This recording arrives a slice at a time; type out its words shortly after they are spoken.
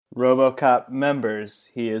RoboCop members,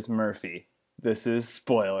 he is Murphy. This is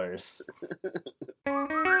Spoilers.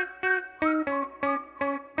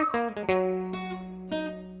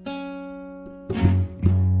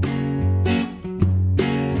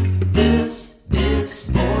 This is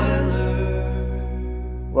Spoilers.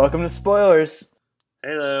 Welcome to Spoilers.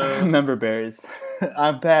 Hello. Member Bears.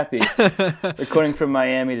 I'm Pappy, recording from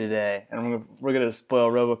Miami today, and we're going to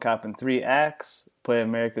spoil RoboCop in 3 acts, play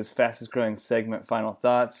America's fastest growing segment, Final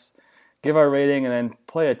Thoughts, give our rating, and then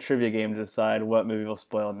play a trivia game to decide what movie we'll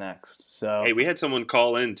spoil next. So, Hey, we had someone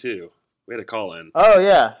call in too. We had a call in. oh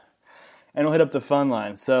yeah, and we'll hit up the fun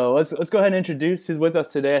line. So let's go ahead and introduce who's with us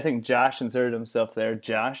today. I think Josh inserted himself there.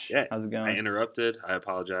 Josh, Yeah, how's it going? I interrupted. I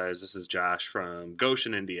apologize. This is Josh from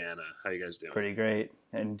Goshen, Indiana. How you guys doing? Pretty great.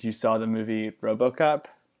 And you saw the movie RoboCop?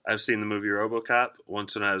 I've seen the movie RoboCop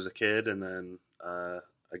once when I was a kid, and then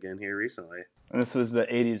again here recently. And this was the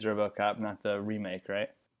 80s RoboCop, not the remake, right?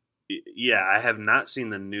 Yeah, I have not seen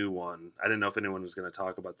the new one. I didn't know if anyone was going to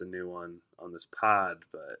talk about the new one on this pod,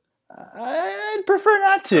 but I'd prefer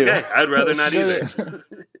not to. okay, I'd rather not either.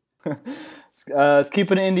 Let's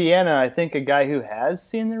keep it in Indiana. I think a guy who has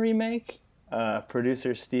seen the remake,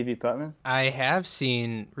 producer Stevie Putman. I have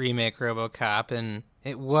seen remake RoboCop, and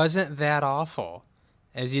it wasn't that awful,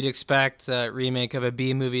 as you'd expect a remake of a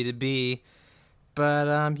B movie to be.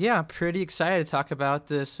 But yeah, I'm pretty excited to talk about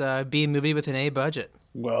this B movie with an A budget.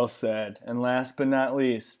 Well said. And last but not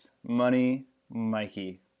least, Money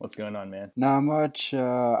Mikey. What's going on, man? Not much.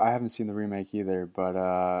 I haven't seen the remake either, but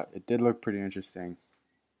it did look pretty interesting.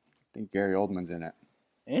 I think Gary Oldman's in it.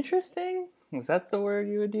 Interesting? Was that the word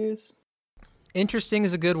you would use? Interesting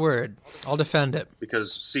is a good word. I'll defend it.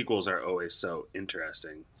 Because sequels are always so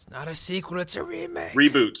interesting. It's not a sequel, it's a remake.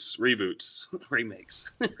 Reboots,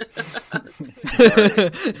 remakes.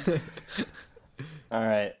 All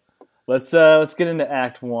right. Let's get into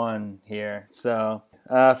Act 1 here. So,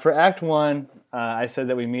 for Act 1, I said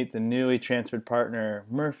that we meet the newly transferred partner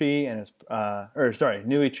Murphy and his,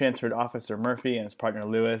 newly transferred officer Murphy and his partner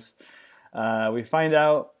Lewis. We find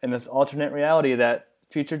out in this alternate reality that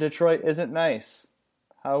future Detroit isn't nice.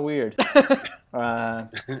 How weird.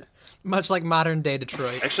 Much like modern day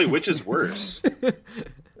Detroit. Actually, which is worse?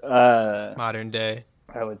 Modern day.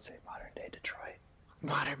 I would say modern day Detroit.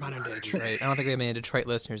 Modern day Detroit. I don't think we have any Detroit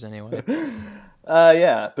listeners anyway.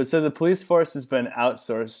 Yeah, but so the police force has been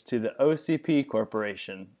outsourced to the OCP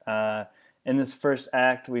Corporation. In this first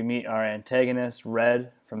act, we meet our antagonist,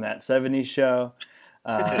 Red, from that 70s show.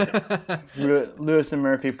 Lewis and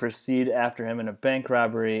Murphy proceed after him in a bank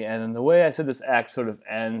robbery, and then the way I said this act sort of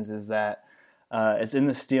ends is that it's in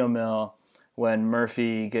the steel mill when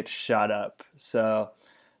Murphy gets shot up. So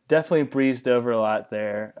definitely breezed over a lot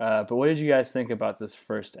there. But what did you guys think about this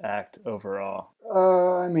first act overall?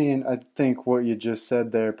 I mean, I think what you just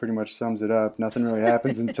said there pretty much sums it up. Nothing really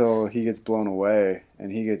happens until he gets blown away,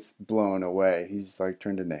 and he gets blown away. He's like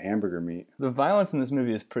turned into hamburger meat. The violence in this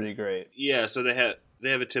movie is pretty great. Yeah, so they have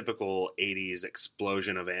a typical 80s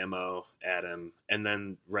explosion of ammo at him, and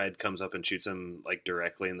then Red comes up and shoots him like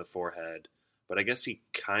directly in the forehead. But I guess he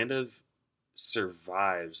kind of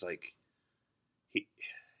survives. Like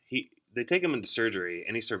they take him into surgery,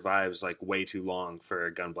 and he survives like way too long for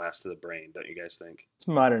a gun blast to the brain. Don't you guys think? It's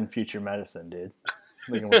modern future medicine, dude.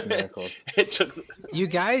 We can work miracles. You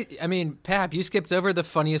guys, I mean, Pap, you skipped over the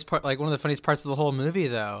funniest part, like one of the funniest parts of the whole movie,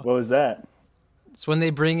 though. What was that? It's when they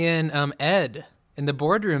bring in Ed in the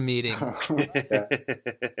boardroom meeting. Can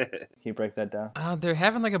you break that down? They're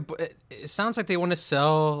having like it sounds like they want to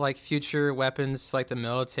sell like future weapons to like the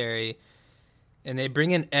military. And they bring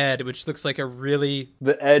in Ed, which looks like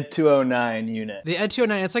the Ed 209 unit. The Ed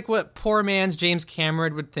 209, it's like what poor man's James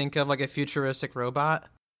Cameron would think of, like a futuristic robot.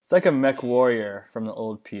 It's like a mech warrior from the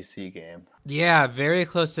old PC game. Yeah, very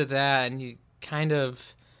close to that. And he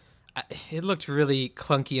it looked really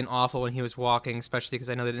clunky and awful when he was walking, especially because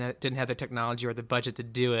I know they didn't have the technology or the budget to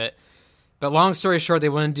do it. But long story short, they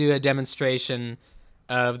wanted to do a demonstration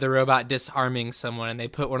of the robot disarming someone, and they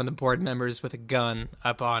put one of the board members with a gun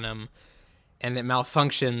up on him. And it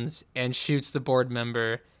malfunctions and shoots the board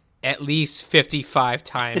member at least 55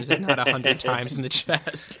 times, if not 100 times in the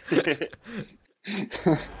chest. You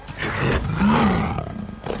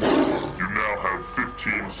now have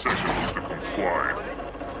 15 seconds to comply.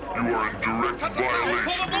 You are in direct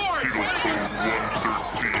violation of Penal Code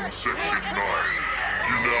 113, Section 9.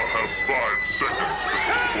 You now have 5 seconds to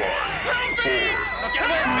comply. 4, 3, 2,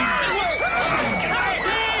 1.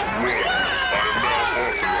 I am now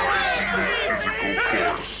authorized to use physical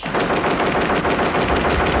force.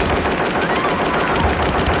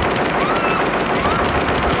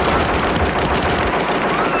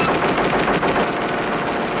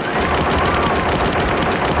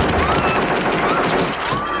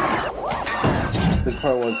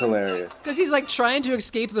 was hilarious. Because he's like trying to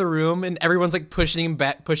escape the room, and everyone's like pushing him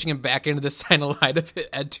back into the cyanide of it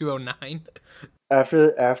at 209.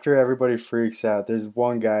 After everybody freaks out, there's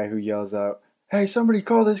one guy who yells out, "Hey, somebody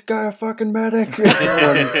call this guy a fucking medic!"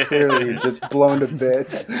 Clearly just blown to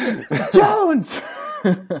bits. Jones.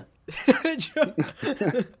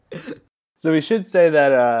 So we should say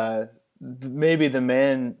that maybe the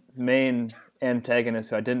main antagonist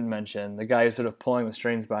who I didn't mention, the guy who's sort of pulling the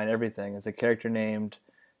strings behind everything, is a character named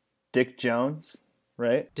Dick Jones,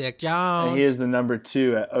 right? Dick Jones. And he is the number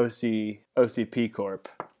 2 at OCP Corp,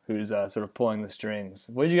 who's sort of pulling the strings.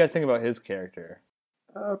 What did you guys think about his character?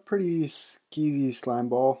 Pretty skeezy slime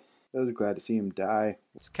ball. I was glad to see him die.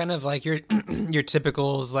 It's kind of like your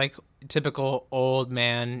typical old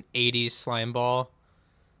man 80s slime ball.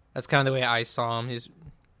 That's kind of the way I saw him. He's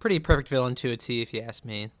pretty perfect villain to a T, if you ask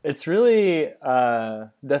me. It's really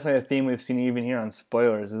definitely a theme we've seen even here on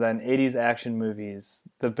Spoilers, is that in 80s action movies,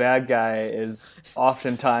 the bad guy is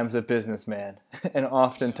oftentimes a businessman, and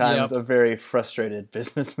oftentimes a very frustrated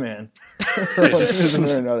businessman for one reason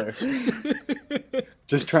or another.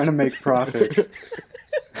 Just trying to make profits.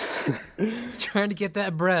 He's trying to get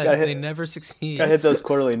that bread. They never succeed. Gotta hit those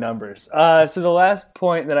quarterly numbers. So the last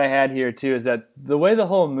point that I had here, too, is that the way the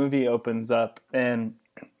whole movie opens up, and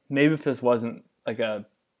maybe if this wasn't like a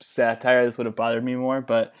satire, this would have bothered me more,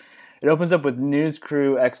 but it opens up with news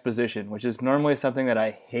crew exposition, which is normally something that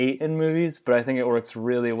I hate in movies, but I think it works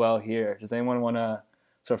really well here. Does anyone want to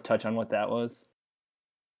sort of touch on what that was?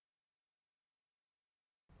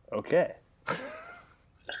 Okay.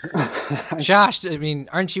 Josh, I mean,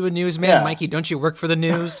 aren't you a newsman? Yeah. Mikey, don't you work for the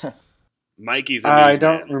news? Mikey's a I newsman.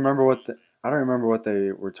 don't remember what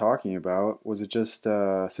they were talking about. Was it just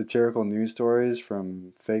satirical news stories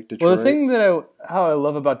from fake Detroit? Well, the thing that how I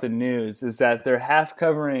love about the news is that they're half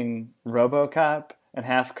covering RoboCop and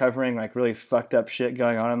half covering like really fucked up shit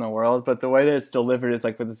going on in the world, but the way that it's delivered is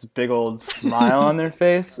like with this big old smile on their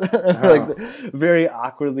face, like very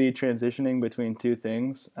awkwardly transitioning between two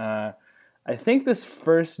things. I think this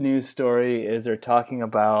first news story is they're talking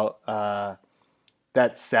about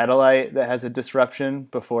that satellite that has a disruption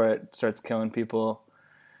before it starts killing people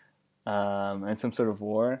and some sort of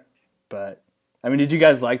war. But, I mean, did you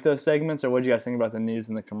guys like those segments, or what did you guys think about the news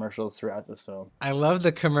and the commercials throughout this film? I love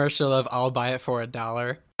the commercial of "I'll buy it for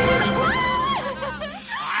 $1."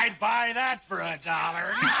 I'd buy that for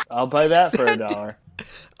 $1. I'll buy that for $1.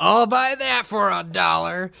 I'll buy that for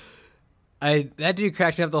 $1. That dude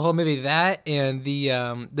cracked me up the whole movie. That and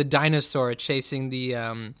the dinosaur chasing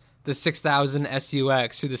the 6000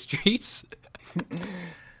 SUX through the streets.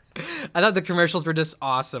 I thought the commercials were just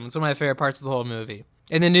awesome. It's one of my favorite parts of the whole movie.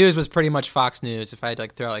 And the news was pretty much Fox News, if I had to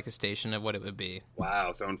like throw out like a station of what it would be.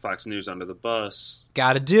 Wow, throwing Fox News under the bus.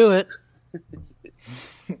 Gotta do it.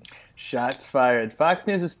 Shots fired. Fox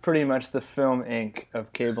News is pretty much the Film Inc.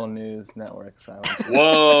 of cable news networks.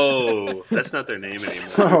 Whoa, that's not their name anymore.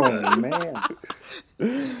 Oh, man.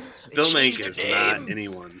 Film Inc. is not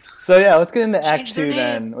anyone. So yeah, let's get into Act 2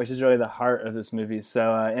 then, which is really the heart of this movie.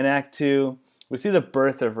 So in Act 2, we see the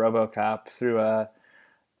birth of RoboCop through a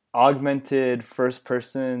augmented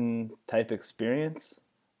first-person type experience.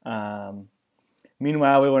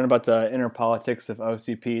 Meanwhile, we learn about the inner politics of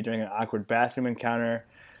OCP during an awkward bathroom encounter.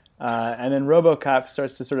 And then RoboCop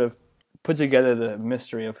starts to sort of put together the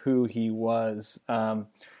mystery of who he was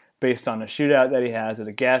based on a shootout that he has at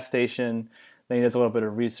a gas station. Then he does a little bit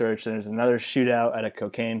of research. Then there's another shootout at a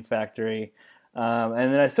cocaine factory.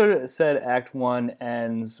 And then I sort of said Act 1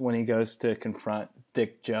 ends when he goes to confront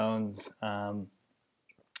Dick Jones.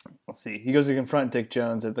 He goes to confront Dick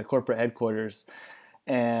Jones at the corporate headquarters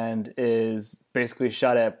and is basically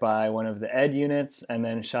shot at by one of the ED units and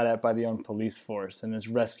then shot at by the own police force and is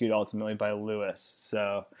rescued ultimately by Lewis.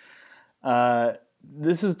 So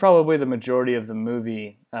this is probably the majority of the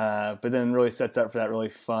movie, but then really sets up for that really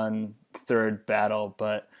fun third battle.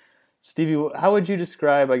 But Stevie, how would you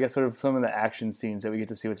describe, I guess, sort of some of the action scenes that we get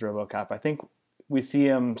to see with RoboCop? I think we see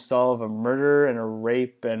him solve a murder and a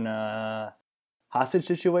rape and a hostage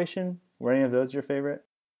situation. Were any of those your favorite?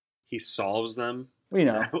 He solves them? You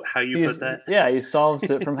know, is that how you put that? Yeah, he solves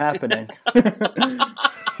it from happening.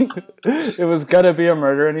 It was gonna be a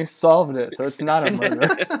murder, and he solved it, so it's not a murder.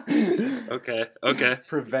 Okay.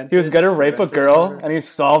 He was gonna rape a girl, and he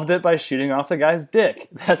solved it by shooting off the guy's dick.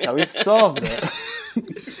 That's how he solved it.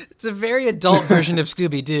 It's a very adult version of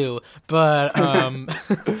Scooby-Doo, but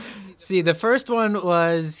see, the first one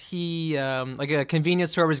was he like a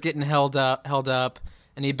convenience store was getting held up,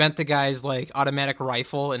 and he bent the guy's like automatic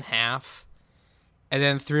rifle in half, and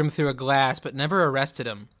then threw him through a glass, but never arrested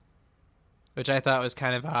him, which I thought was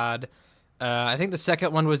kind of odd. I think the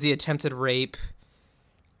second one was the attempted rape,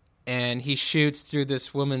 and he shoots through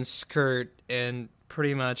this woman's skirt and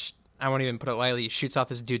pretty much, I won't even put it lightly, shoots off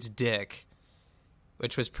this dude's dick,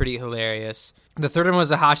 which was pretty hilarious. The third one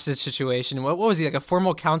was a hostage situation. What was he, like a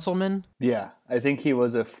former councilman? Yeah, I think he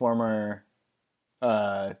was a former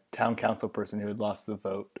town council person who had lost the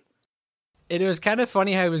vote. It was kind of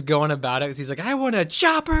funny how he was going about it, because he's like, I want a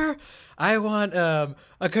chopper, I want a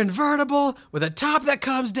convertible with a top that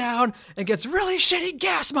comes down and gets really shitty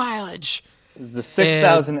gas mileage. The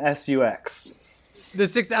 6000 SUX. The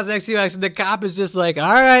 6000 XUX, and the cop is just like, all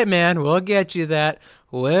right, man, we'll get you that.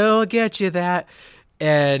 We'll get you that.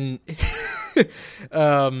 And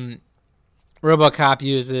RoboCop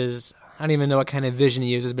uses, I don't even know what kind of vision he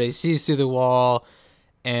uses, but he sees through the wall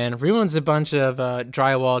and ruins a bunch of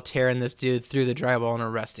drywall, tearing this dude through the drywall and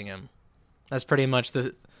arresting him. That's pretty much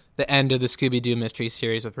the end of the Scooby-Doo mystery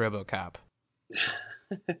series with RoboCop.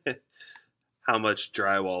 How much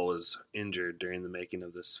drywall was injured during the making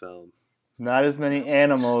of this film? Not as many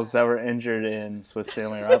animals that were injured in Swiss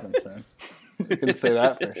Family Robinson. You can say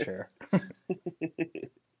that for sure.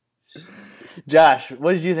 Josh,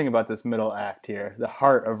 what did you think about this middle act here, the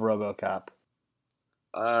heart of RoboCop?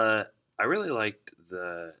 I really liked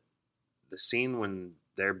the scene when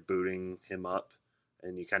they're booting him up,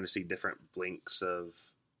 and you kind of see different blinks of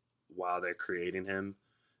while they're creating him,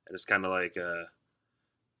 and it's kind of like a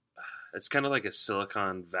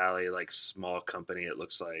Silicon Valley like small company. It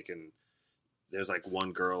looks like, and there's like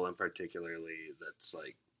one girl in particularly that's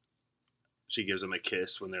like, she gives him a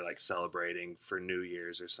kiss when they're like celebrating for New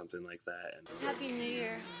Year's or something like that. And Happy New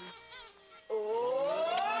Year.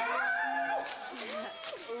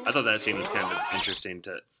 I thought that scene was kind of interesting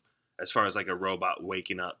as far as like a robot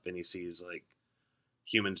waking up and he sees like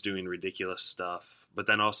humans doing ridiculous stuff. But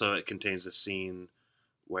then also it contains a scene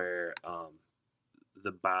where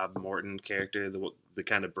the Bob Morton character, the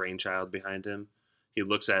kind of brainchild behind him, he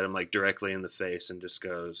looks at him like directly in the face and just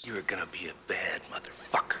goes, You're gonna be a bad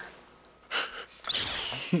motherfucker.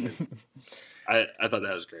 I thought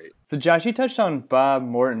that was great. So Josh, you touched on Bob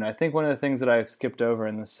Morton. I think one of the things that I skipped over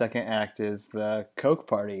in the second act is the Coke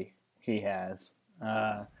party he has.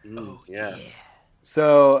 Yeah.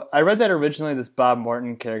 So I read that originally this Bob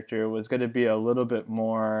Morton character was going to be a little bit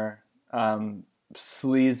more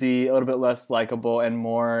sleazy, a little bit less likable, and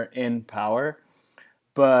more in power.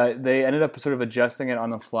 But they ended up sort of adjusting it on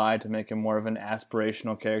the fly to make him more of an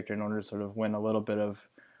aspirational character in order to sort of win a little bit of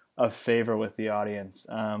favor with the audience.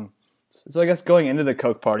 So I guess going into the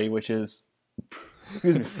Coke party, which is,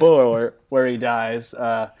 excuse me, spoiler alert, where he dies.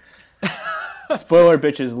 Spoiler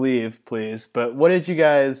bitches leave, please. But what did you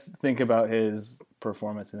guys think about his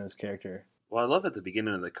performance and his character? Well, I love at the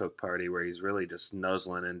beginning of the Coke party where he's really just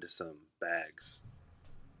nuzzling into some bags.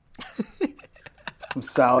 Some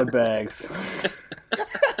solid bags.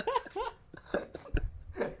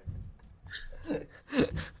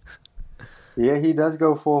 Yeah, he does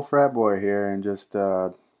go full frat boy here and just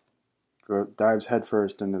dives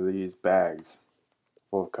headfirst into these bags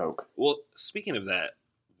full of Coke. Well, speaking of that,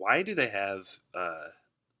 why do they have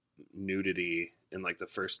nudity in like the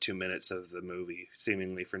first 2 minutes of the movie,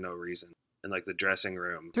 seemingly for no reason, in like the dressing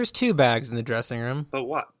room? There's 2 bags in the dressing room. But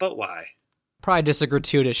what? But why? Probably just a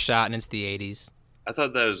gratuitous shot, and it's the 80s. I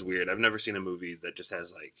thought that was weird. I've never seen a movie that just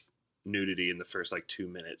has like nudity in the first like 2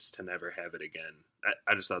 minutes to never have it again.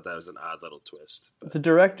 I just thought that was an odd little twist. But The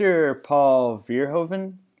director, Paul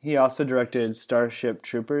Verhoeven, he also directed Starship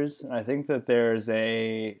Troopers. I think that there's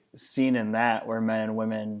a scene in that where men and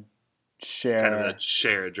women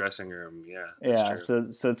share a dressing room. Yeah, that's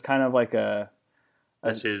true. So it's kind of like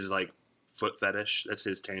that's his like foot fetish. That's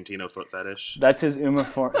his Tarantino foot fetish. That's his Uma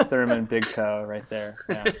Thurman big toe right there.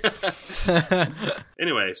 Yeah.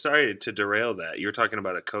 Anyway, sorry to derail that. You were talking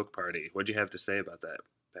about a Coke party. What'd you have to say about that,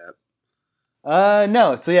 Pat?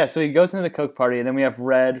 No. So he goes into the Coke party, and then we have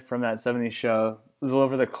Red from that 70s show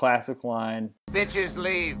deliver the classic line, Bitches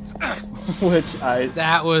leave.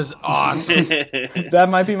 That was awesome. that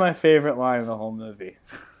might be my favorite line in the whole movie.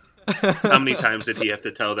 How many times did he have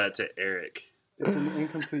to tell that to Eric? It's an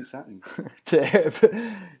incomplete sentence.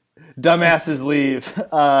 Dumbasses leave.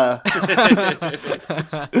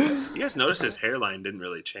 You guys noticed his hairline didn't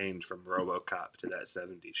really change from RoboCop to that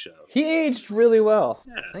 70s show. He aged really well.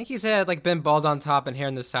 Yeah. I think he's had like been bald on top and hair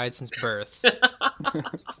on the side since birth.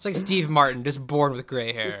 It's like Steve Martin, just born with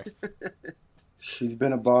gray hair. He's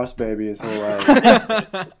been a boss baby his whole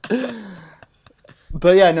life.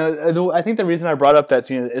 But yeah, no, I think the reason I brought up that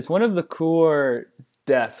scene is it's one of the cooler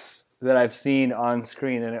deaths that I've seen on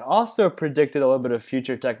screen, and it also predicted a little bit of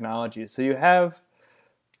future technology. So you have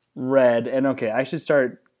Red, and okay, I should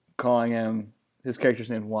start calling him his character's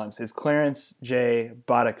name once. It's Clarence J.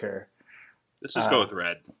 Boddicker. Let's just go with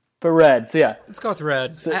Red. But Red. So yeah. Let's go with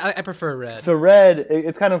Red. I prefer Red. So Red,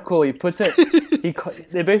 it's kind of cool. He puts it.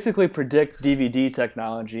 They basically predict DVD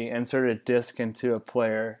technology and insert a disc into a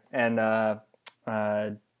player, and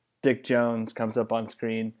Dick Jones comes up on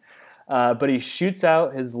screen, but he shoots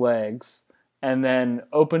out his legs and then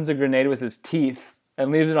opens a grenade with his teeth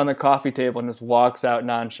and leaves it on the coffee table and just walks out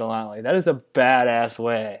nonchalantly. That is a badass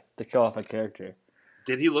way to kill off a character.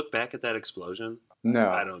 Did he look back at that explosion? No,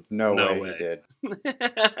 I don't. no way he did.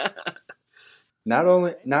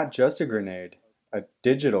 Not just a grenade, a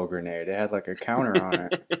digital grenade. It had like a counter on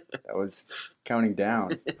it that was counting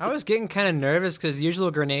down. I was getting kind of nervous because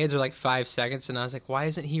usual grenades are like 5 seconds, and I was like, why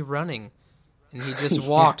isn't he running? And he just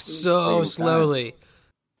walked so slowly.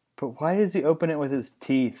 But why does he open it with his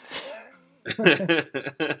teeth?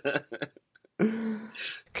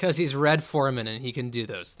 Because he's Red Foreman and he can do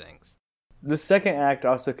those things. The second act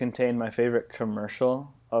also contained my favorite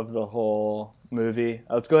commercial of the whole movie.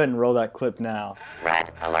 Let's go ahead and roll that clip now.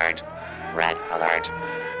 Red alert. Red alert.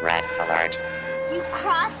 Red alert. You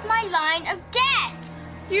crossed my line of death.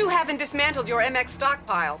 You haven't dismantled your MX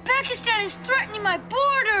stockpile. Pakistan is threatening my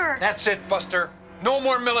border. That's it, Buster. No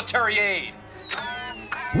more military aid.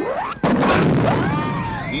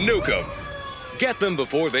 Nuke 'em. Get them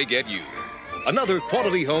before they get you. Another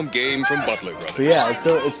quality home game from Butler Brothers. But yeah,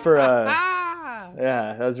 so it's for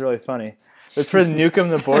yeah, that was really funny. It's for Nuke 'em,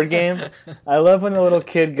 the board game. I love when the little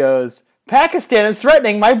kid goes, "Pakistan is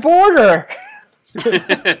threatening my border."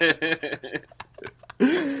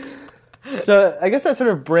 So I guess that sort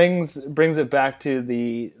of brings it back to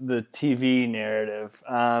the TV narrative,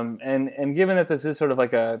 and given that this is sort of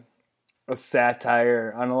like a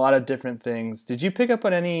satire on a lot of different things, did you pick up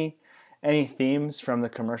on any themes from the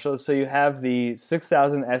commercials? So you have the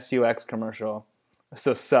 6000 SUX commercial,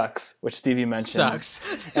 so sucks, which Stevie mentioned. Sucks.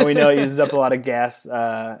 And we know it uses up a lot of gas.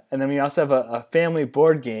 And then we also have a family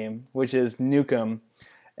board game, which is Nuke 'em.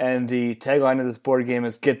 And the tagline of this board game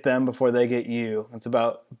is "Get them before they get you." It's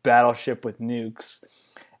about battleship with nukes.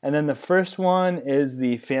 And then the first one is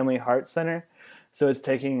the Family Heart Center. So it's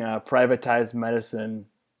taking privatized medicine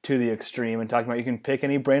to the extreme and talking about you can pick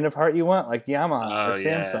any brand of heart you want, like Yamaha or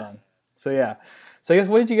Samsung. Yeah. So yeah. So I guess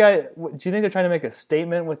do you think they're trying to make a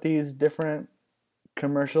statement with these different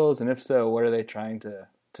commercials? And if so, what are they trying to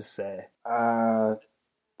say? I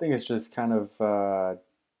think it's just kind of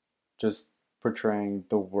just portraying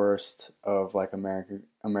the worst of like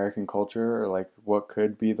American culture, or like what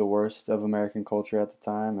could be the worst of American culture at the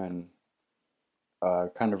time, and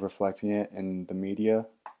kind of reflecting it in the media.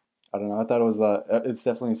 I don't know. I thought it was it's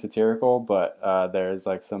definitely satirical, but there's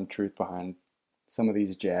like some truth behind some of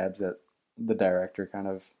these jabs that the director kind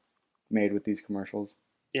of made with these commercials.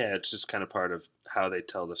 Yeah, it's just kind of part of how they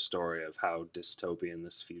tell the story of how dystopian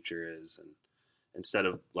this future is, and instead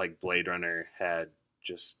of like Blade Runner had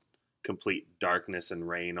just complete darkness and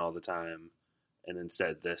rain all the time, and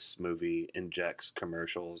instead this movie injects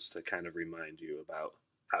commercials to kind of remind you about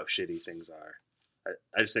how shitty things are.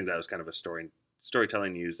 I just think that was kind of a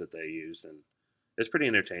storytelling use that they use, and it's pretty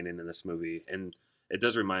entertaining in this movie. And it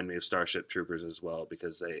does remind me of Starship Troopers as well,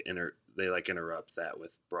 because they interrupt that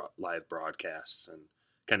with live broadcasts and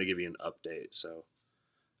kind of give you an update. So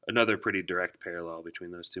another pretty direct parallel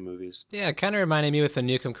between those two movies. Yeah, it kind of reminded me with the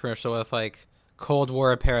Nuke 'em commercial with like Cold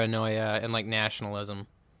War paranoia and like nationalism.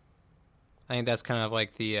 I think that's kind of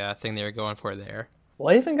like the thing they were going for there.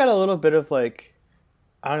 Well, I even got a little bit of like,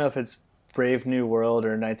 I don't know if it's Brave New World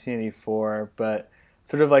or 1984, but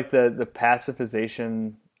sort of like the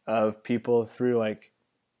pacifization of people through like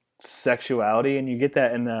sexuality, and you get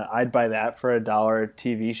that in the "I'd buy that for $1"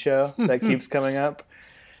 TV show that keeps coming up.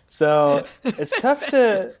 So it's tough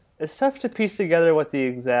to piece together what the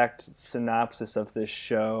exact synopsis of this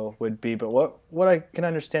show would be, but what I can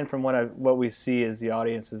understand from what we see as the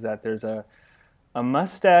audience is that there's a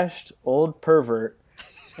mustached old pervert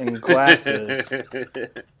in glasses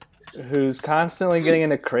who's constantly getting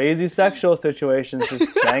into crazy sexual situations,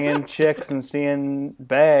 just banging chicks and seeing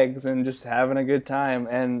bags and just having a good time.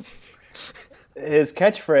 And his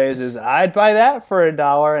catchphrase is "I'd buy that for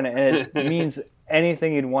 $1," and it means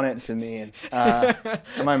anything you'd want it to mean.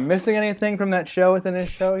 Am I missing anything from that show within his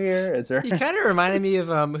show here? Is there? He kind of reminded me of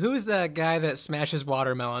who's that guy that smashes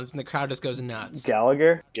watermelons and the crowd just goes nuts?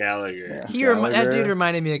 Gallagher. Yeah. That dude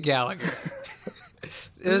reminded me of Gallagher.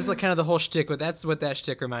 It was like kind of the whole shtick, but that's what that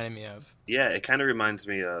shtick reminded me of. Yeah, it kind of reminds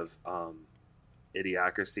me of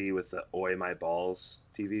Idiocracy with the "Oi My Balls"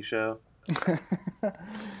 TV show.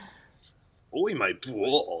 Oi my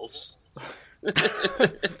balls.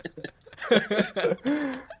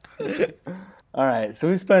 All right, so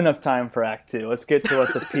we've spent enough time for Act 2. Let's get to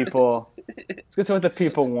what the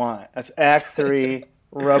people want. That's Act 3.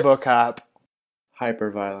 RoboCop.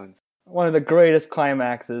 Hyperviolence. One of the greatest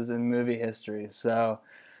climaxes in movie history. So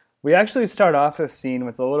we actually start off a scene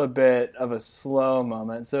with a little bit of a slow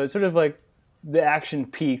moment. So it's sort of like the action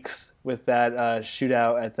peaks with that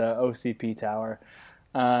shootout at the OCP tower.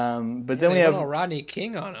 But then we have all Rodney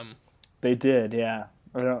King on him. They did, yeah.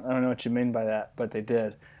 I don't know what you mean by that, but they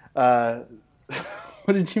did. What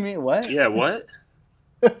did you mean? What? Yeah, what?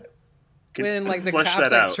 When like the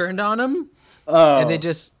cops turned on him. Oh. And they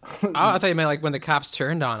just... I thought you meant like when the cops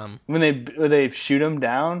turned on him. When they shoot him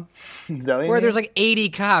down? Is that what you Where mean? there's like 80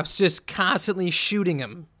 cops just constantly shooting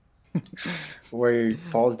him. Where he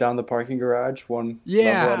falls down the parking garage one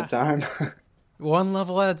level at a time. One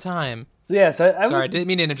level at a time. So yeah, so sorry, I didn't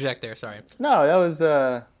mean to interject there, sorry. No, that was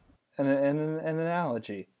an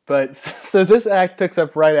analogy. But so this act picks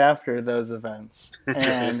up right after those events.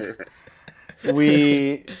 And...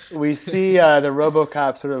 We see the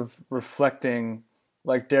RoboCop sort of reflecting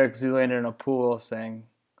like Derek Zoolander in a pool saying,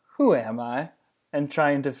 "Who am I?" and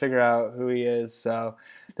trying to figure out who he is. So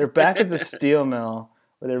they're back at the steel mill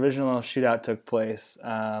where the original shootout took place.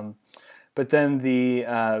 But then the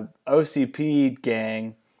OCP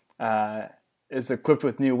gang is equipped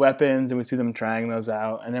with new weapons, and we see them trying those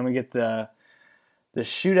out. And then we get the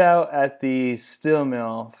shootout at the steel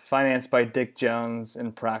mill, financed by Dick Jones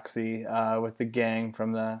and Proxy, with the gang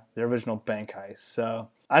from the original bank heist. So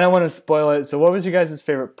I don't want to spoil it. So what was your guys'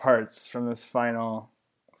 favorite parts from this final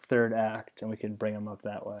third act? And we can bring them up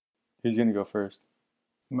that way. Who's gonna go first?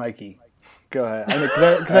 Mikey, go ahead.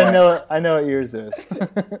 Because I know what yours is.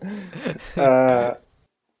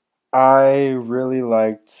 I really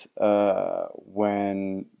liked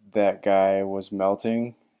when that guy was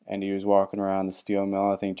melting. And he was walking around the steel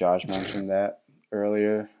mill. I think Josh mentioned that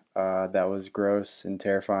earlier. That was gross and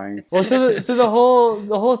terrifying. Well, so the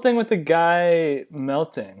whole thing with the guy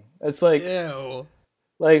melting. It's like, ew.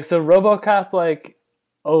 Like, so RoboCop like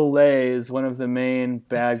Olay is one of the main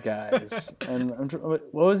bad guys. And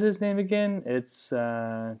what was his name again? It's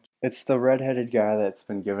the redheaded guy that's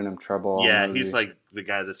been giving him trouble. Yeah, he's like the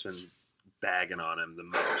guy that's been bagging on him the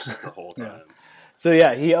most the whole time. Yeah. So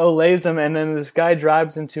yeah, he olays him, and then this guy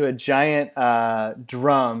drives into a giant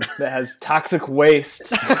drum that has toxic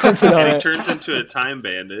waste. And he turns into a time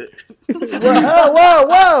bandit.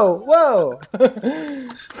 Whoa!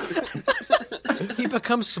 He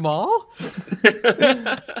becomes small?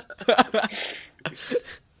 But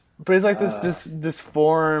he's like this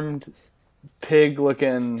disformed,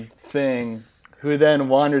 pig-looking thing who then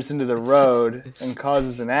wanders into the road and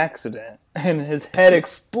causes an accident. And his head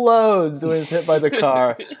explodes when he's hit by the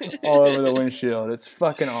car all over the windshield. It's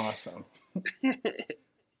fucking awesome.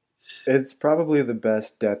 It's probably the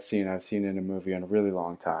best death scene I've seen in a movie in a really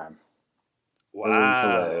long time.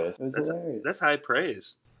 Wow. It was hilarious. That's high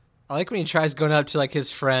praise. I like when he tries going up to like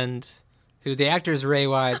his friend, who the actor is Ray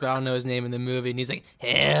Wise, but I don't know his name in the movie, and he's like,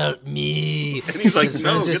 "Help me!" And he's like, his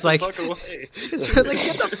 "No, friend's get the fuck away!" His friend's like,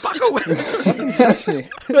 "Get the fuck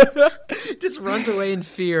away!" Just runs away in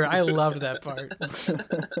fear. I loved that part.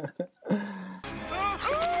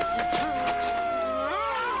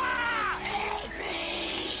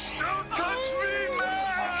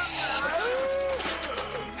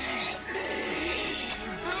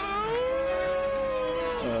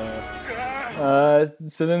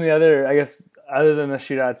 So then the other, I guess, other than the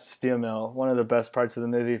shootout at the steel mill, one of the best parts of the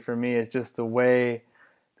movie for me is just the way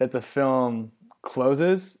that the film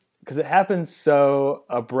closes, because it happens so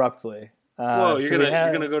abruptly. Whoa, you're so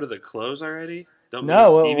gonna go to the close already? What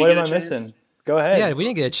am I missing? Go ahead. Yeah, we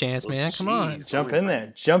didn't get a chance, man. Come on. Jump in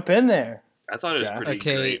there. I thought it was pretty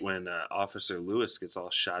great when Officer Lewis gets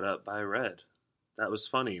all shot up by Red. That was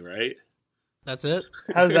funny, right? That's it?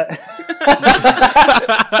 How's that?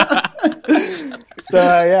 So,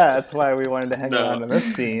 yeah, that's why we wanted to hang around on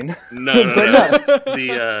this scene. No.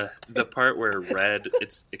 The part where Red,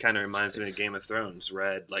 it kind of reminds me of Game of Thrones.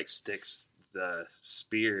 Red, like, sticks the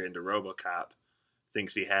spear into RoboCop,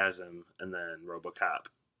 thinks he has him, and then RoboCop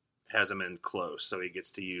has him in close, so he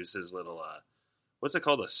gets to use his little, what's it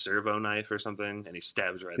called, a servo knife or something? And he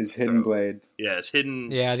stabs Red in the hidden throat. blade. Yeah, it's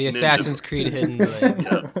hidden. Yeah, the Assassin's Creed hidden blade.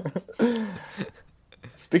 Yep.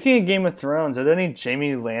 Speaking of Game of Thrones, are there any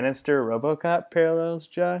Jaime Lannister RoboCop parallels,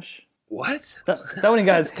 Josh? What? Is that when he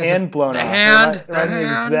got his hand blown off? Hand.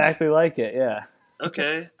 Exactly like it, yeah.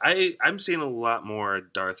 Okay. I'm seeing a lot more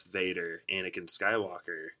Darth Vader, Anakin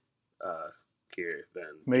Skywalker here than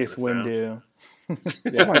Mace Windu.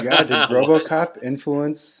 Yeah. Oh my god, did RoboCop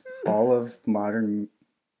influence all of modern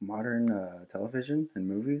television and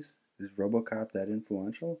movies? Is RoboCop that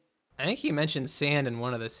influential? I think he mentioned sand in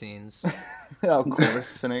one of the scenes. Of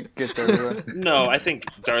course, and it gets everywhere. No, I think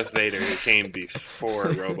Darth Vader came before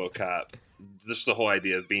RoboCop. Just the whole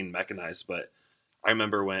idea of being mechanized. But I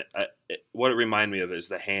remember what it reminded me of is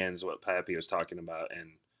the hands, what Pappy was talking about.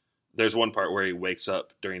 And there's one part where he wakes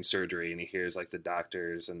up during surgery and he hears like the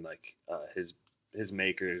doctors and like his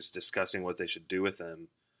makers discussing what they should do with him.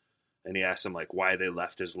 And he asks them like why they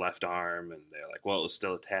left his left arm, and they're like, well, it was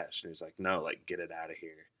still attached. And he's like, no, like get it out of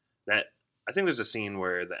here. I think there's a scene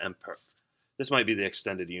where the Emperor, this might be the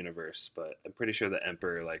extended universe, but I'm pretty sure the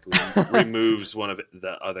Emperor like removes one of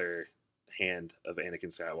the other hand of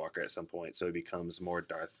Anakin Skywalker at some point, so he becomes more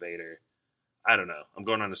Darth Vader. I don't know. I'm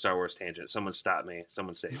going on a Star Wars tangent. Someone stop me.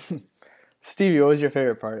 Someone save me. Stevie, what was your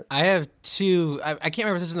favorite part? I have two. I can't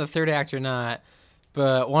remember if this is in the third act or not,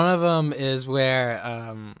 but one of them is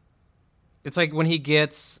where it's like when he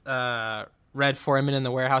gets Red Foreman in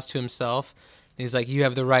the warehouse to himself. And he's like, you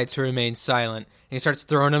have the right to remain silent. And he starts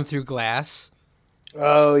throwing him through glass.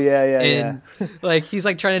 Oh, yeah. Like, he's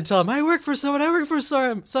like trying to tell him, I work for someone.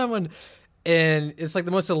 And it's like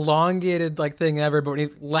the most elongated like thing ever.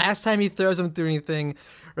 But last time he throws him through anything,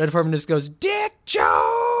 Red Foreman just goes, Dick Jones!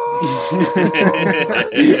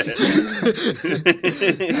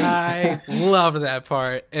 I love that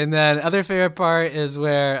part. And then other favorite part is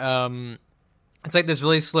where it's like this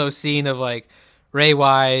really slow scene of like Ray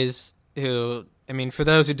Wise, who, I mean, for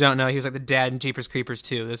those who don't know, he was like the dad in Jeepers Creepers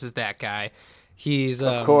 2. This is that guy. He's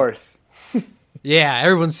of course. Yeah,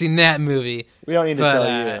 everyone's seen that movie. We don't need to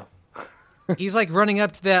tell you. He's like running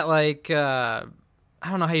up to that like I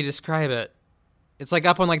don't know how you describe it. It's like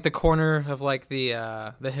up on like the corner of like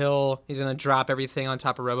the hill. He's gonna drop everything on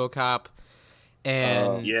top of RoboCop,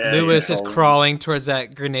 and Lewis is crawling towards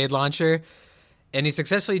that grenade launcher. And he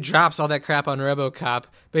successfully drops all that crap on RoboCop,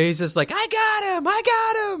 but he's just like, I got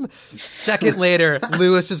him! Second later,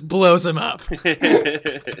 Lewis just blows him up.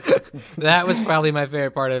 That was probably my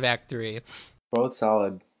favorite part of Act 3. Both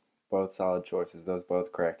solid choices. Those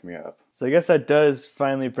both cracked me up. So I guess that does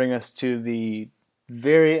finally bring us to the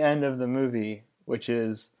very end of the movie, which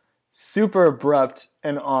is super abrupt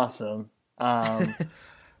and awesome.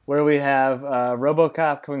 Where we have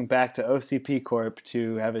RoboCop coming back to OCP Corp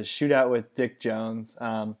to have his shootout with Dick Jones.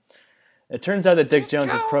 It turns out that Dick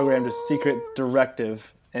Jones has programmed a secret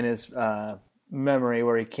directive in his memory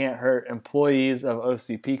where he can't hurt employees of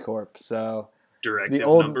OCP Corp. So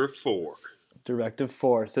Number 4. Directive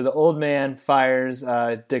 4. So the old man fires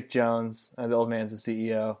Dick Jones. The old man's the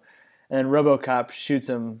CEO. And then RoboCop shoots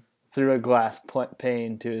him through a glass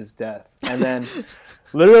pane to his death. And then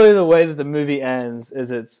literally the way that the movie ends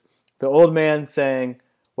is it's the old man saying,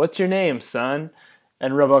 "What's your name, son?"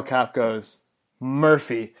 And RoboCop goes,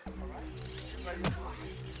 "Murphy."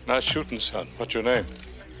 Nice shooting, son. What's your name?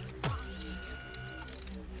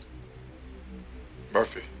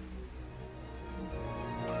 Murphy.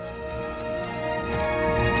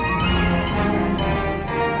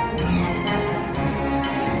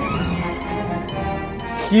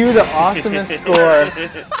 Cue the awesomest score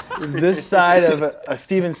this side of a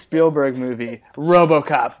Steven Spielberg movie.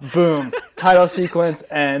 RoboCop, boom, title sequence,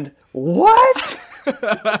 and what?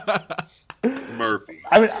 Murphy.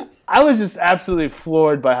 I mean, I was just absolutely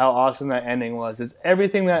floored by how awesome that ending was. It's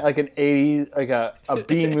everything that like an 80s, like a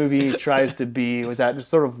B movie tries to be, with that just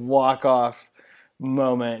sort of walk off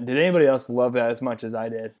moment. Did anybody else love that as much as I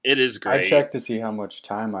did? It is great. I checked to see how much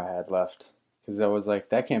time I had left because I was like,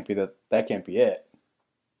 that can't be it.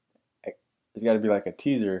 There's got to be like a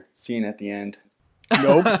teaser scene at the end.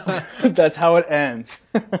 Nope. That's how it ends.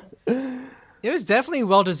 It was definitely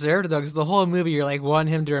well-deserved, though, because the whole movie, you're like,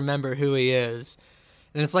 wanting him to remember who he is.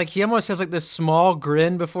 And it's like, he almost has like this small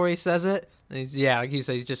grin before he says it. And he's, like you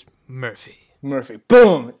said, he's just Murphy.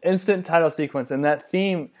 Boom! Instant title sequence. And that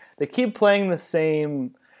theme, they keep playing the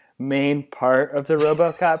same main part of the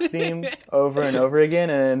RoboCop theme over and over again.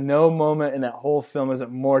 And in no moment in that whole film is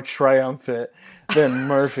it more triumphant than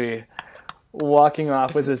Murphy walking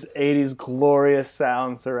off with this 80s glorious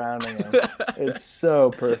sound surrounding him. It's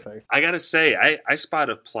so perfect. I gotta say, I spot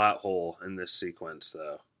a plot hole in this sequence,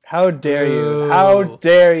 though. How dare you? How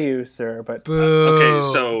dare you, sir? But okay,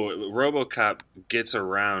 so RoboCop gets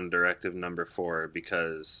around Directive Number 4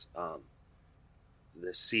 because the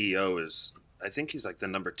CEO is, I think he's like the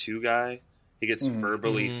number 2 guy. He gets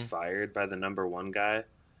verbally fired by the number 1 guy.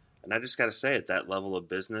 And I just gotta say, at that level of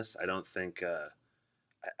business, I don't think...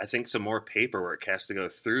 I think some more paperwork has to go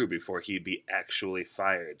through before he'd be actually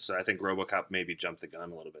fired. So I think RoboCop maybe jumped the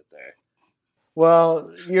gun a little bit there.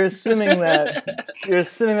 Well, you're assuming that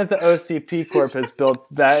the OCP Corp has built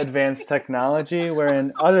that advanced technology,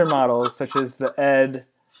 wherein other models such as the Ed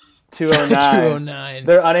 209. 209.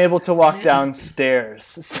 They're unable to walk downstairs.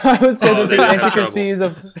 So I would say that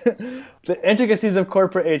the intricacies of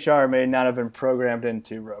corporate HR may not have been programmed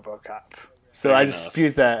into RoboCop. So Fair I enough.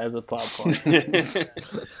 dispute that as a plot point.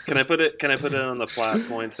 Can I put it on the plot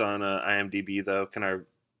points on IMDb though? Can our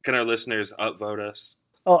listeners upvote us?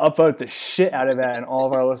 I'll upvote the shit out of that, and all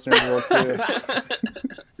of our listeners will too.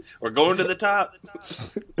 We're going to the top.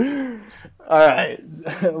 All right,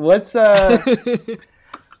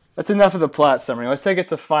 that's enough of the plot summary. Let's take it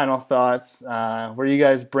to final thoughts, where you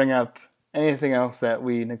guys bring up anything else that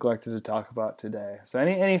we neglected to talk about today. So,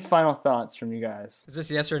 any final thoughts from you guys? Is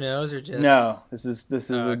this yes or no's or just No? This is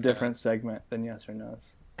a okay. different segment than yes or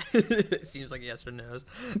no's. It seems like yes or no's.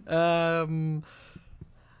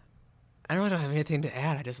 I don't have anything to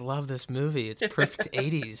add. I just love this movie. It's perfect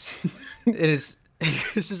 80s. It is.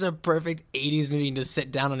 This is a perfect 80s movie. You can just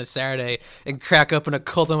sit down on a Saturday and crack open a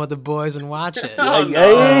Colton with the boys and watch it.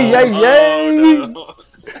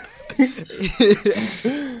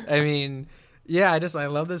 I mean, yeah, I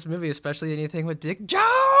love this movie, especially anything with Dick Jones.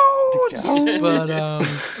 But yeah,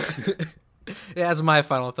 that's my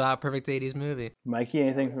final thought. Perfect 80s movie. Mikey,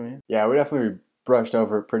 anything from you? Yeah, we definitely brushed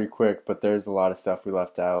over it pretty quick, but there's a lot of stuff we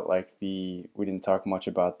left out. Like we didn't talk much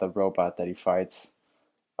about the robot that he fights,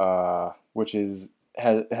 which has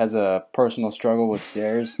a personal struggle with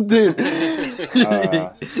stairs. Dude,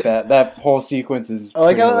 that whole sequence is. I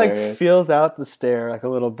like how it hilarious. feels out the stair like a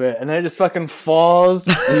little bit, and then it just fucking falls,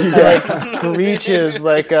 and, screeches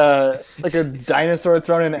like a dinosaur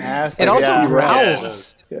thrown in ass. It also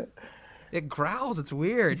growls. Yeah. It growls. It's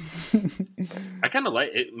weird. I kind of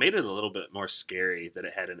like it. Made it a little bit more scary that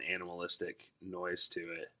it had an animalistic noise to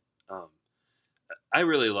it. I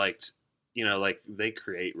really liked, like they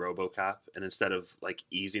create RoboCop, and instead of like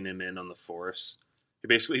easing him in on the force, he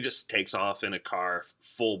basically just takes off in a car,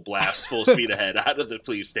 full blast, full speed ahead out of the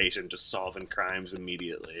police station, just solving crimes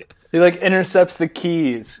immediately. He intercepts the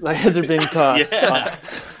keys as they're being tossed. Yeah.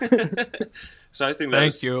 So I think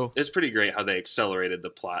it's pretty great how they accelerated the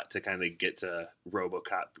plot to kind of get to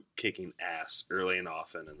RoboCop kicking ass early and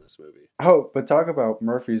often in this movie. Oh, but talk about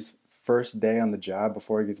Murphy's first day on the job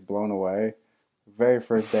before he gets blown away. Very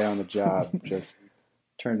first day on the job, just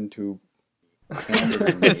turned into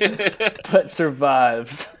but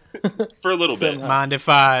survives for a little bit. Mind if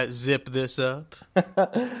I zip this up?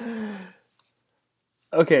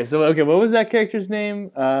 Okay, what was that character's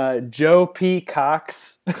name? Joe P.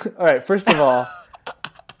 Cox. All right, first of all,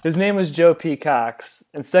 his name was Joe P. Cox,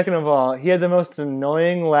 and second of all, he had the most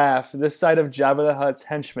annoying laugh this side of Jabba the Hutt's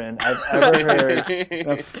henchman I've ever heard in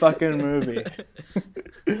a fucking movie.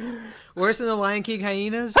 Worse than the Lion King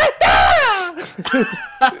hyenas?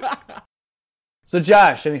 So,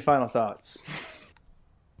 Josh, any final thoughts?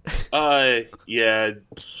 Yeah.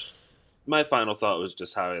 My final thought was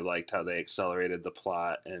just how I liked how they accelerated the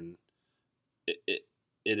plot, and it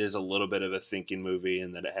is a little bit of a thinking movie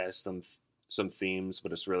in that it has some themes,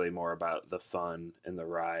 but it's really more about the fun and the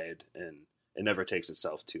ride, and it never takes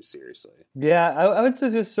itself too seriously. Yeah, I would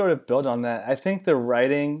say just sort of build on that. I think the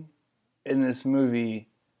writing in this movie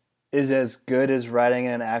is as good as writing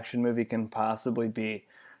in an action movie can possibly be.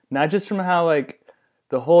 Not just from how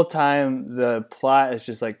the whole time the plot is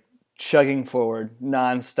just chugging forward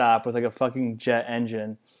nonstop with a fucking jet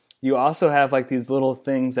engine. You also have these little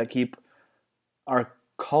things that are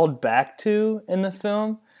called back to in the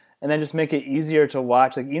film, and then just make it easier to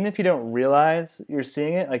watch. Even if you don't realize you're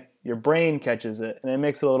seeing it, your brain catches it, and it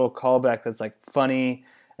makes a little callback that's funny.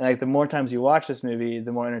 And the more times you watch this movie,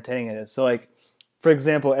 the more entertaining it is. So for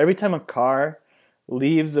example, every time a car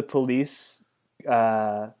leaves the police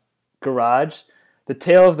garage, the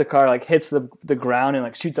tail of the car hits the ground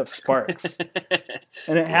and shoots up sparks.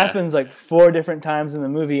 And it happens 4 different times in the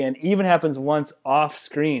movie, and even happens once off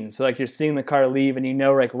screen. So you're seeing the car leave, and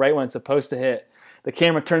right when it's supposed to hit, the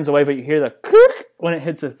camera turns away, but you hear the click when it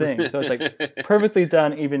hits a thing. So it's perfectly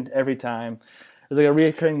done even every time. There's a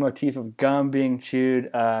recurring motif of gum being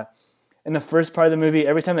chewed. In the first part of the movie,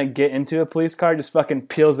 every time they get into a police car, it just fucking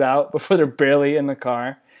peels out before they're barely in the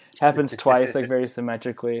car. Happens twice, very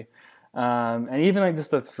symmetrically. And even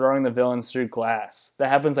just the throwing the villains through glass. That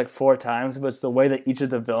happens 4 times, but it's the way that each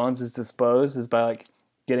of the villains is disposed is by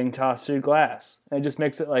getting tossed through glass. And it just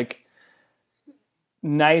makes it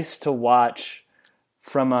nice to watch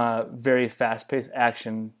from a very fast-paced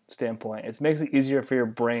action standpoint. It makes it easier for your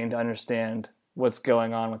brain to understand what's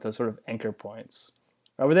going on with those sort of anchor points.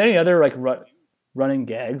 Were there any other running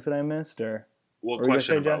gags that I missed, or?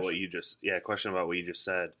 Question about what you just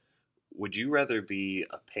said. Would you rather be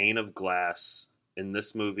a pane of glass in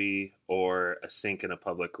this movie or a sink in a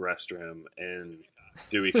public restroom in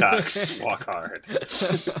Dewey Cox, walk hard.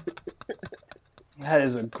 That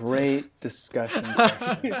is a great discussion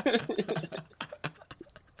question.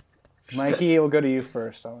 Mikey, we'll go to you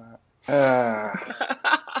first on that.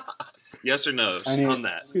 Yes or no on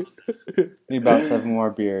that? Need about 7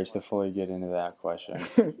 more beers to fully get into that question.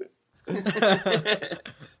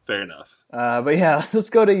 Fair enough. But yeah, let's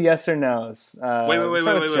go to yes or no's. Wait.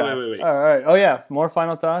 All right. Oh yeah, more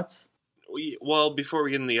final thoughts. Well, before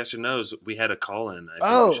we get into the yes or no's, we had a call in.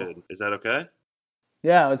 I think we should. Is that okay?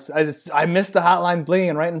 Yeah, I missed the hotline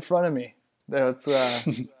blinging right in front of me. Let's let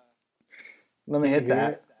me hit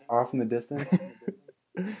that. Off in the distance.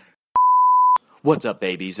 What's up,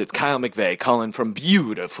 babies? It's Kyle McVeigh calling from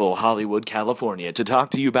beautiful Hollywood, California to talk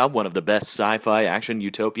to you about one of the best sci-fi action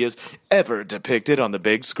utopias ever depicted on the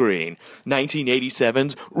big screen,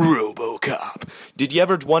 1987's RoboCop. Did you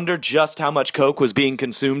ever wonder just how much coke was being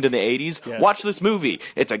consumed in the 80s? Yes. Watch this movie.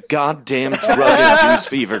 It's a goddamn drug-induced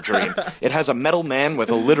fever dream. It has a metal man with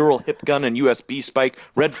a literal hip gun and USB spike,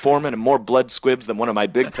 Red Foreman, and more blood squibs than one of my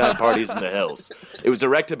big-time parties in the hills. It was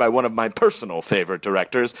directed by one of my personal favorite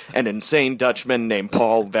directors, an insane Dutchman named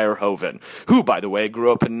Paul Verhoeven, who, by the way,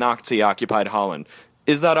 grew up in Nazi-occupied Holland.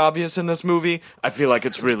 Is that obvious in this movie? I feel like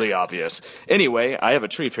it's really obvious. Anyway, I have a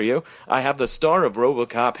treat for you. I have the star of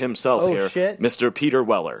RoboCop himself here, shit. Mr. Peter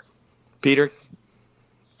Weller. Peter?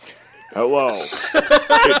 Hello.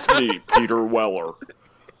 It's me, Peter Weller.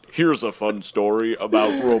 Here's a fun story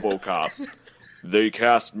about RoboCop. They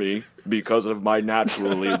cast me because of my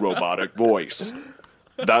naturally robotic voice.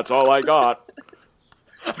 That's all I got.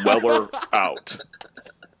 Weller out.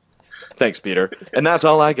 Thanks, Peter. And that's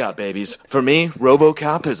all I got, babies. For me,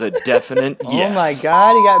 RoboCop is a definite yes. Oh my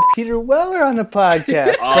God, you got Peter Weller on the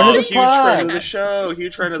podcast. Oh, huge friend of the show.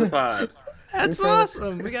 Huge friend of the pod. That's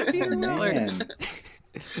awesome. We got Peter Weller.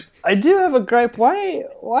 I do have a gripe. Why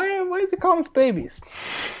is it calling us babies?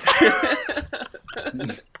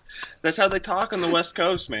 That's how they talk on the West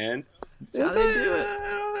Coast, man. That's how they do it.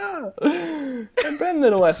 I don't know. I've been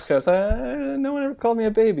to the West Coast. No one ever called me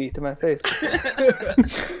a baby to my face.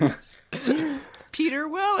 Peter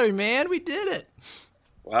Weller, man, we did it.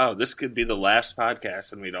 Wow, this could be the last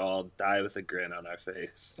podcast and we'd all die with a grin on our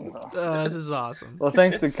face. This is awesome. Well,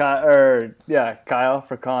 thanks to Kyle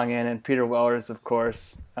for calling in, and Peter Wellers, of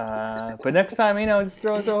course. But next time, just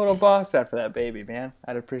throw a little boss after that baby, man.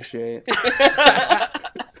 I'd appreciate it.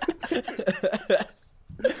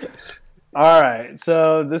 All right,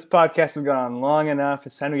 so this podcast has gone on long enough.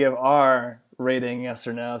 It's time to give our rating, yes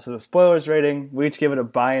or no. So the spoilers rating, we each give it a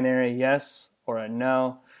binary yes or a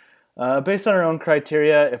no. Based on our own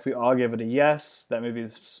criteria, if we all give it a yes, that movie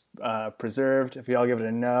is preserved. If we all give it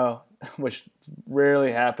a no, which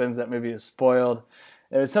rarely happens, that movie is spoiled.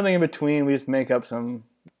 If it's something in between, we just make up some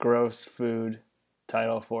gross food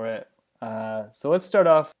title for it. So let's start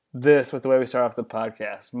off this with the way we start off the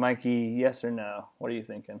podcast. Mikey, yes or no? What are you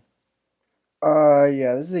thinking?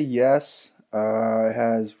 Yeah, this is a yes. It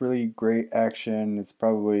has really great action. It's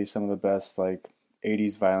probably some of the best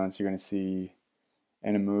 80s violence you're going to see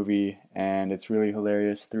in a movie, and it's really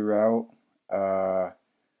hilarious throughout.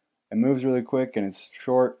 It moves really quick, and it's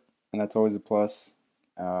short, and that's always a plus.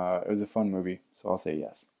 It was a fun movie, so I'll say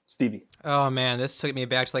yes. Stevie. Oh man, this took me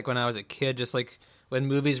back to when I was a kid, just when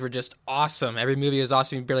movies were just awesome. Every movie was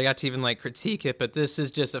awesome. You barely got to even critique it, but this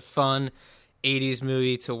is just a fun 80s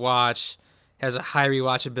movie to watch. Has a high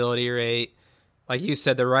rewatchability rate. Like you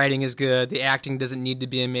said, the writing is good. The acting doesn't need to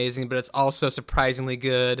be amazing, but it's also surprisingly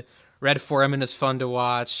good. Red Foreman is fun to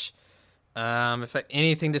watch. If I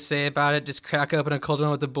anything to say about it, just crack open a cold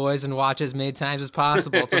one with the boys and watch as many times as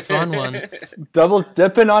possible. It's a fun one. Double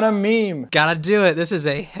dipping on a meme. Gotta do it. This is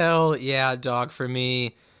a hell yeah dog for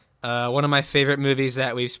me. One of my favorite movies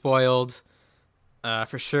that we've spoiled,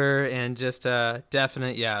 for sure, and just a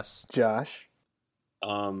definite yes. Josh?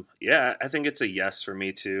 Yeah, I think it's a yes for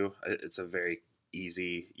me too. It's a very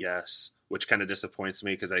easy yes, which kind of disappoints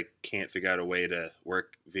me because I can't figure out a way to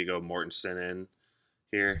work Viggo Mortensen in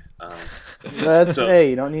here. Hey,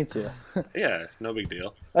 you don't need to. Yeah, no big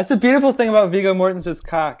deal. That's the beautiful thing about Viggo Mortensen's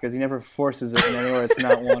cock, is he never forces it in anywhere it's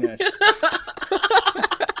not wanted.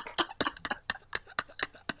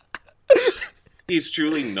 He's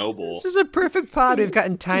truly noble. This is a perfect pod. We've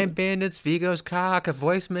gotten Time Bandits, Viggo's cock, a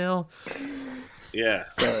voicemail. Yeah.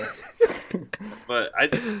 But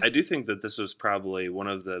I do think that this was probably one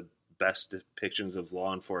of the best depictions of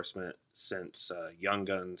law enforcement since Young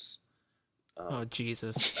Guns. Oh,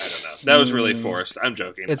 Jesus. I don't know. That was really forced. I'm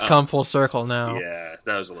joking. It's come full circle now. Yeah,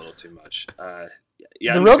 that was a little too much. The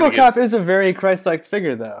RoboCop is a very Christ-like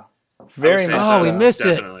figure, though. Very much. Oh, we missed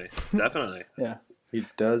Definitely. Yeah. He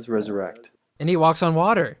does resurrect. And he walks on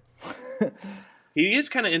water. He is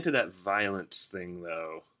kind of into that violence thing,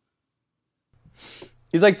 though.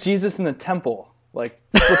 He's like Jesus in the temple, like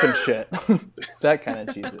flipping shit. That kind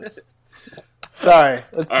of Jesus. Sorry.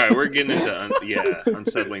 All right, we're getting into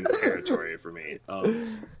unsettling territory for me.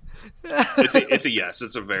 It's a yes.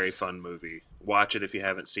 It's a very fun movie. Watch it if you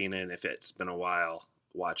haven't seen it. If it's been a while,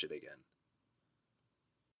 watch it again.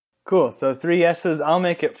 Cool. So 3 yeses. I'll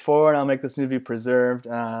make it 4, and I'll make this movie preserved.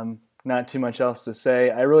 Not too much else to say.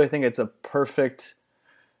 I really think it's a perfect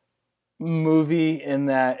movie in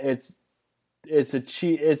that it's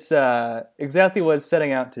exactly what it's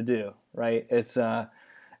setting out to do. Right. It's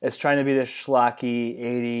trying to be this schlocky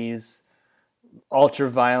 80s,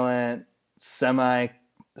 ultra-violent,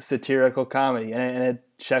 semi-satirical comedy. And it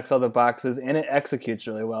checks all the boxes, and it executes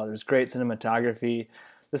really well. There's great cinematography.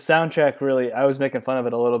 The soundtrack really, I was making fun of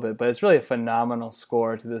it a little bit, but it's really a phenomenal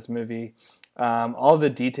score to this movie. All the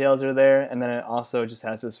details are there, and then it also just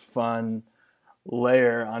has this fun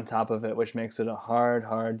layer on top of it, which makes it a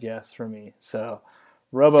hard yes for me. So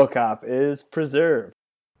RoboCop is preserved.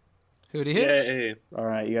 Who do you hit? Yay. All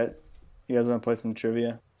right, you guys want to play some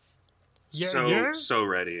trivia? So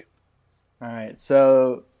ready. All right,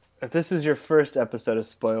 so if this is your first episode of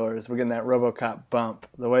spoilers, we're getting that RoboCop bump.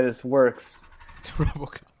 The way this works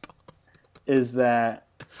is that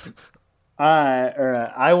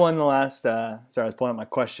I won the last. Sorry, I was pulling up my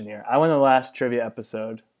question here. I won the last trivia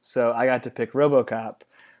episode, so I got to pick RoboCop.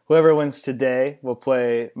 Whoever wins today will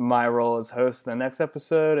play my role as host in the next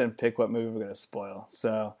episode and pick what movie we're going to spoil.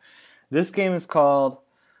 So this game is called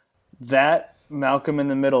That Malcolm in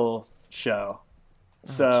the Middle Show.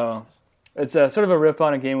 So it's a sort of a rip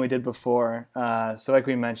on a game we did before. So like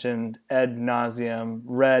we mentioned, Ed Nauseum,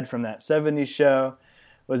 Red from That 70s Show,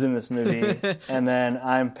 was in this movie. And then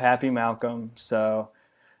I'm Pappy Malcolm, so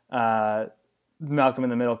Malcolm in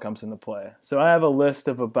the Middle comes into play. So I have a list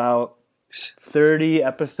of about 30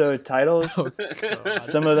 episode titles.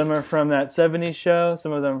 Some of them are from That 70s Show,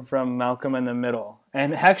 some of them from Malcolm in the Middle.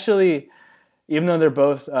 And actually, even though they're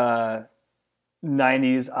both 90s,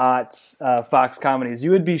 aughts, Fox comedies,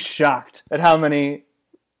 you would be shocked at how many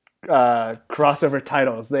crossover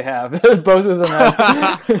titles they have. Both of them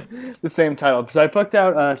have the same title. So I picked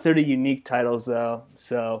out 30 unique titles, though.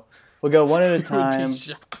 So we'll go one at a time.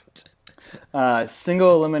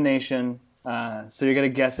 Single elimination. So you're going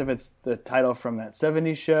to guess if it's the title from That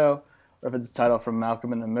 70s Show or if it's the title from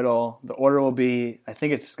Malcolm in the Middle. The order will be, I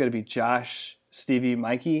think it's going to be Josh, Stevie,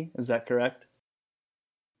 Mikey. Is that correct?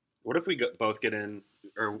 What if we both get in,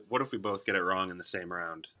 or what if we both get it wrong in the same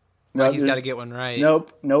round? Mikey's got to get one right.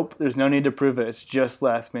 Nope. There's no need to prove it. It's just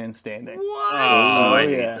last man standing. What? Oh, I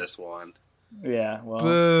hate this one. Yeah, well.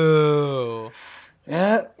 Boo.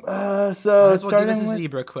 Yeah, so starting with... This a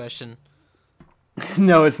zebra question.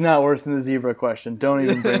 No, it's not worse than the zebra question. Don't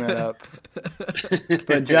even bring that up.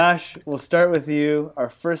 But Josh, we'll start with you. Our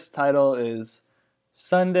first title is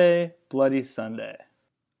Sunday, Bloody Sunday.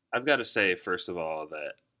 I've got to say, first of all,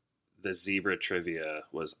 that the zebra trivia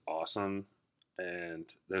was awesome, and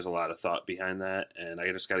there's a lot of thought behind that, and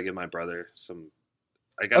I just got to give my brother some...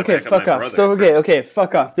 Okay, fuck off. So, okay,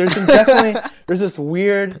 fuck off. There's this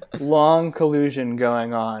weird, long collusion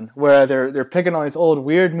going on where they're picking all these old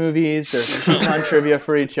weird movies, they're cheating on trivia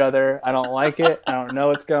for each other. I don't like it. I don't know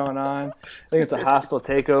what's going on. I think it's a hostile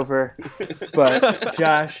takeover. But,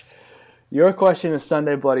 Josh, your question is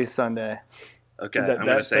Sunday, Bloody Sunday. Okay, I'm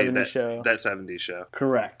going to say that 70s show.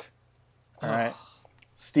 Correct. All right.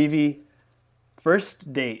 Stevie,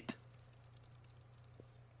 first date.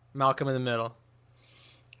 Malcolm in the Middle.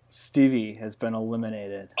 Stevie has been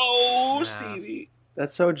eliminated. Oh, yeah. Stevie.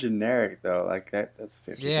 That's so generic, though. Like, that's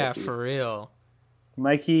 50-50. Yeah, for real.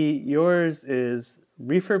 Mikey, yours is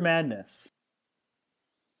Reefer Madness.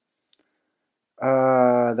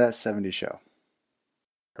 That 70s Show.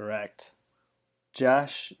 Correct.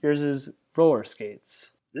 Josh, yours is Roller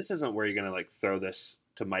Skates. This isn't where you're going to, throw this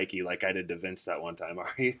to Mikey like I did to Vince that one time,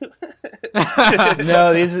 are you?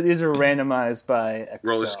 No, these are randomized by Excel.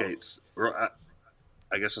 Roller Skates.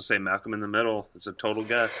 I guess I'll say Malcolm in the Middle. It's a total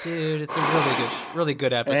guess. Dude, it's a really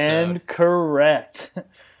good episode. And correct.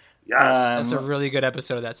 Yes. That's a really good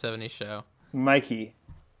episode of That 70s Show. Mikey,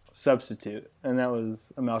 substitute. And that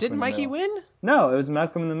was a Malcolm Didn't in the Mikey Middle. win? No, it was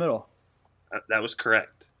Malcolm in the Middle. That was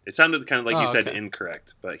correct. It sounded kind of like you said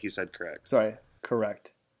incorrect, but he said correct. Sorry,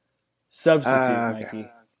 correct. Substitute, Mikey.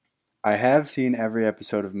 I have seen every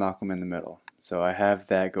episode of Malcolm in the Middle, so I have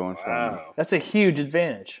that going for me. That's a huge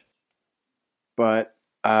advantage. But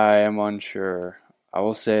I am unsure. I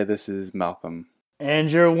will say this is Malcolm.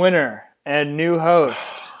 And your winner and new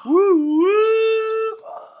host, woo,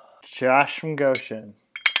 Josh from Goshen.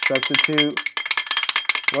 Substitute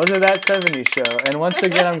Was it That 70s Show? And once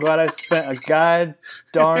again, I'm glad I spent a god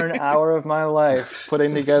darn hour of my life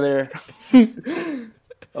putting together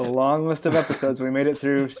a long list of episodes. We made it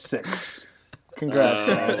through 6. Congrats,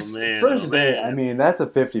 guys. Man, First date, I mean, that's a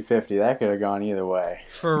 50-50. That could have gone either way.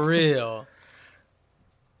 For real.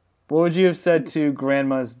 What would you have said to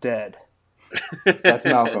Grandma's Dead? That's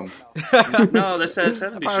Malcolm. No, that's That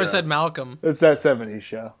 70s Show. I would have said Malcolm. It's That 70s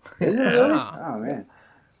Show. Is it really? Yeah. Oh, man.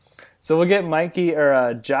 So we'll get Mikey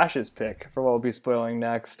or Josh's pick for what we'll be spoiling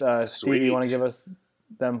next. Steve, you want to give us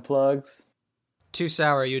them plugs? Too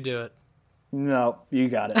sour, you do it. No, you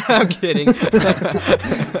got it. I'm kidding.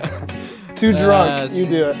 Too drunk, you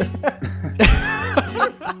do it.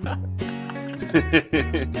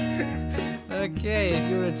 Okay, if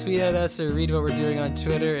you want to tweet at us or read what we're doing on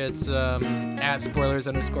Twitter, it's at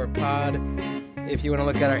spoilers_pod. If you want to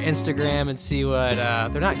look at our Instagram and see what,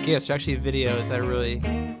 they're not GIFs, they're actually videos that are really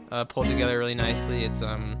pulled together really nicely. It's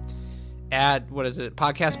at, what is it,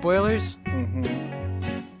 Podcast Spoilers? Mm-hmm.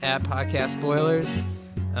 At Podcast Spoilers.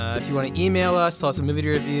 If you want to email us, tell us a movie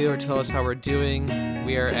to review, or tell us how we're doing,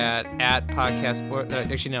 we are at Podcast Spoilers.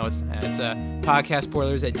 Actually, no, it's not. It's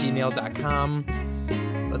podcastspoilers@gmail.com.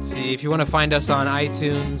 Let's see. If you want to find us on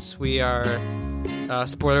iTunes, we are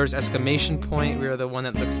Spoilers ! We are the one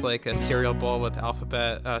that looks like a cereal bowl with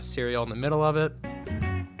alphabet cereal in the middle of it.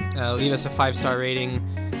 Leave us a 5-star rating.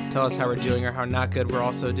 Tell us how we're doing or how not good we're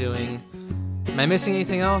also doing. Am I missing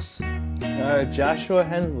anything else? Joshua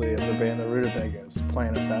Hensley of the band The Rutabagas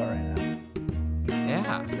playing us out right now.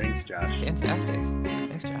 Yeah. Thanks, Josh. Fantastic.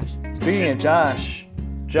 Thanks, Josh. Speaking of Josh.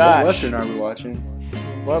 What Western are we watching?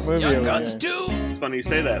 What movie Young are we Guns doing? 2! It's funny you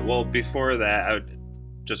say that. Well, before that, I would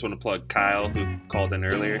just want to plug Kyle, who called in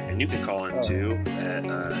earlier, and you can call in too at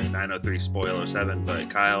 903-SPOIL07.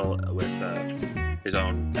 But Kyle, with his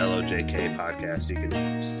own LOJK podcast, you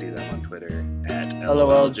can see them on Twitter at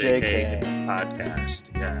LOLJK podcast.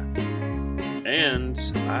 Yeah. And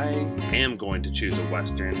I am going to choose a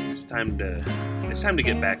Western. It's time to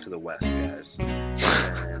get back to the West, guys.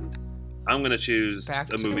 And I'm going to choose a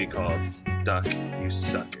movie called Duck, You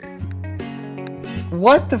Sucker.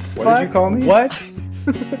 What the fuck? What did you call me? What?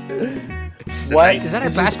 What? Is that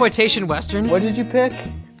a blaxploitation Western? What did you pick?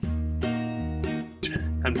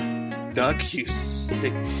 Duck, you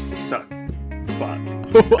sick suck. Fuck.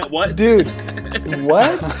 What? Dude.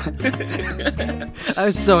 What?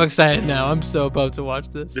 I'm so excited now. I'm so about to watch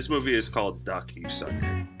this. This movie is called Duck, You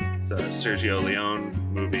Sucker. It's a Sergio Leone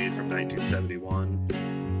movie from 1971.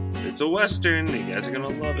 It's a Western. You guys are going to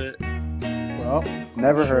love it. Well,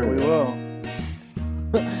 never heard of it. We will.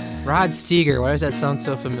 Rod Steiger. Why does that sound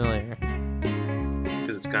so familiar?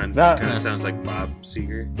 Because it's kind of sounds like Bob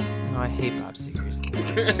Seger. No, I hate Bob Seger.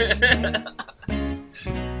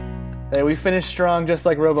 Hey, we finished strong just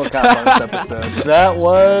like RoboCop on this episode. That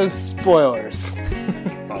was Spoilers.